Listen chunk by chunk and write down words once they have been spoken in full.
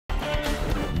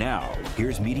Now,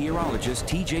 here's meteorologist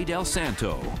TJ Del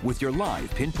Santo with your live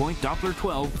Pinpoint Doppler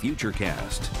 12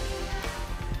 Futurecast.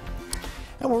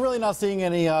 And we're really not seeing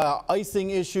any icing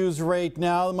issues right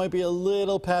now. There might be a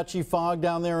little patchy fog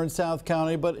down there in South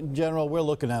County, but in general, we're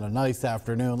looking at a nice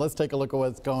afternoon. Let's take a look at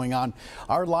what's going on.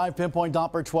 Our live Pinpoint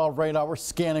Doppler 12 radar, we're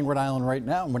scanning Rhode Island right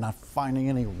now, and we're not finding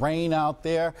any rain out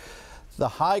there. The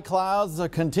high clouds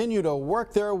continue to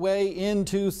work their way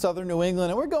into southern New England,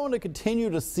 and we're going to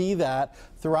continue to see that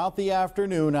throughout the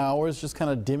afternoon hours, just kind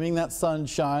of dimming that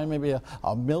sunshine, maybe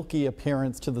a milky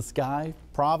appearance to the sky.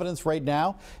 Providence right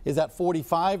now is at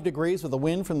 45 degrees with a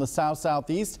wind from the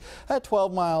south-southeast at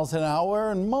 12 miles an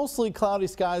hour, and mostly cloudy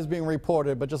skies being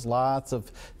reported, but just lots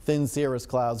of thin cirrus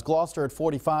clouds. Gloucester at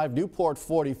 45, Newport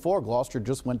 44. Gloucester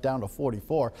just went down to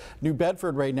 44. New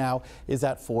Bedford right now is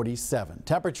at 47.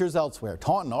 Temperatures elsewhere.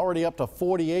 Taunton already up to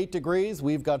 48 degrees.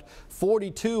 We've got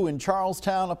 42 in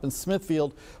Charlestown, up in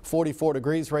Smithfield, 44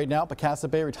 degrees right now. Pecasset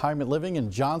Bay Retirement Living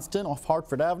in Johnston off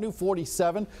Hartford Avenue,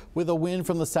 47 with a wind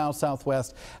from the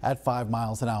south-southwest at 5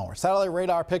 miles an hour. Satellite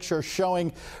radar picture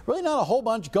showing really not a whole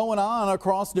bunch going on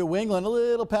across New England. A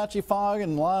little patchy fog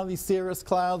and a lot of these cirrus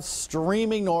clouds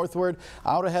streaming northward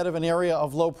out ahead of an area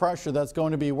of low pressure that's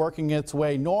going to be working its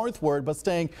way northward, but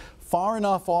staying far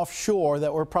enough offshore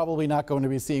that we're probably not going to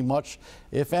be seeing much,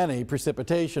 if any,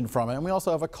 precipitation from it. And we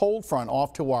also have a cold front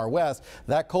off to our west.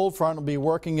 That cold front will be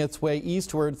working its way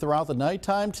eastward throughout the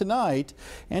nighttime tonight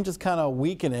and just kind of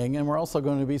weakening. And we're also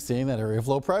going to be seeing that area of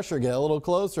low pressure get a little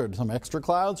closer. Some extra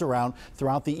clouds around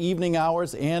throughout the evening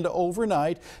hours and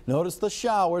overnight. Notice the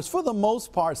showers, for the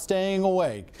most part, staying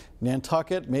away.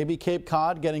 Nantucket, maybe Cape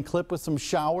Cod getting clipped with some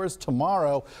showers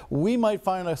tomorrow. We might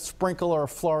find a sprinkle or a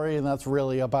flurry, and that's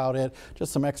really about it.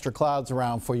 Just some extra clouds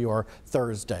around for your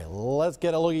Thursday. Let's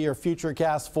get a look at your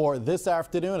Futurecast for this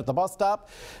afternoon at the bus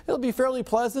stop. It'll be fairly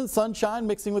pleasant, sunshine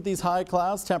mixing with these high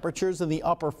clouds, temperatures in the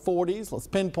upper 40s. Let's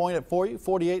pinpoint it for you.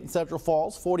 48 in Central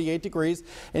Falls, 48 degrees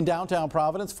in downtown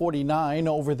Providence, 49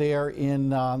 over there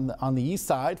in on the east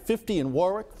side, 50 in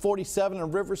Warwick, 47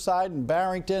 in Riverside and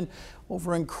Barrington.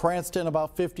 Over in Cranston,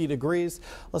 about 50 degrees.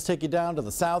 Let's take you down to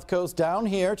the south coast. Down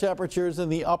here, temperatures in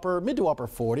the mid to upper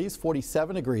 40s,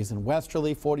 47 degrees in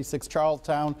Westerly, 46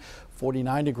 Charlestown,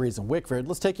 49 degrees in Wickford.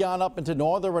 Let's take you on up into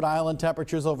northern Rhode Island.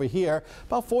 Temperatures over here,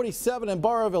 about 47 in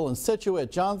Burrillville and Scituate,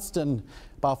 Johnston,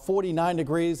 about 49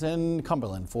 degrees in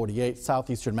Cumberland, 48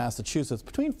 southeastern Massachusetts.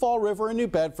 Between Fall River and New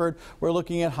Bedford, we're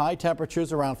looking at high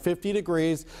temperatures around 50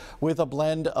 degrees with a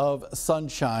blend of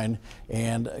sunshine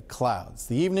and clouds.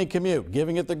 The evening commute,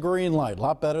 giving it the green light, a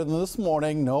lot better than this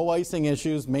morning. No icing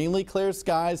issues, mainly clear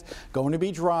skies, going to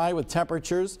be dry with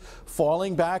temperatures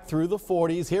falling back through the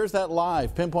 40s. Here's that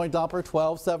live Pinpoint Doppler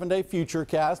 12 7-day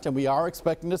Futurecast, and we are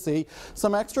expecting to see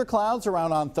some extra clouds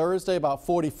around on Thursday, about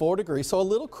 44 degrees, so a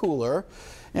little cooler.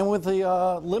 And with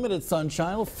the limited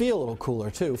sunshine, it'll feel a little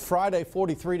cooler too. Friday,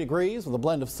 43 degrees with a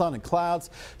blend of sun and clouds.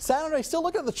 Saturday, still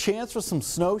look at the chance for some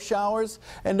snow showers.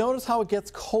 And notice how it gets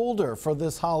colder for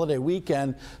this holiday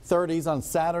weekend. 30s on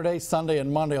Saturday, Sunday, and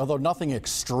Monday, although nothing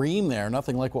extreme there,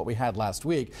 nothing like what we had last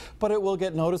week. But it will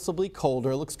get noticeably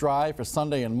colder. It looks dry for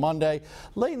Sunday and Monday.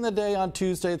 Late in the day on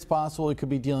Tuesday, it's possible we could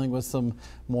be dealing with some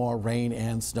more rain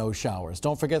and snow showers.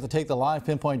 Don't forget to take the live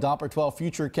Pinpoint Doppler 12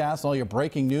 Futurecast, all your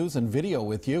breaking news and video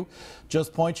with you.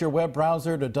 Just point your web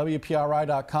browser to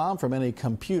WPRI.com from any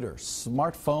computer,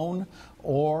 smartphone,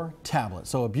 or tablet.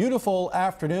 So a beautiful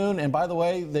afternoon. And by the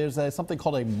way, there's something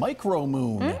called a micro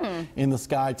moon in the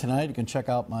sky tonight. You can check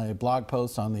out my blog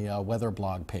post on the weather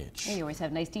blog page. You always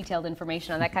have nice detailed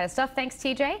information on that kind of stuff. Thanks,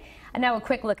 TJ. And now a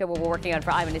quick look at what we're working on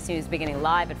for Eyewitness News beginning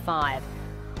live at 5.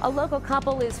 A local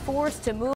couple is forced to move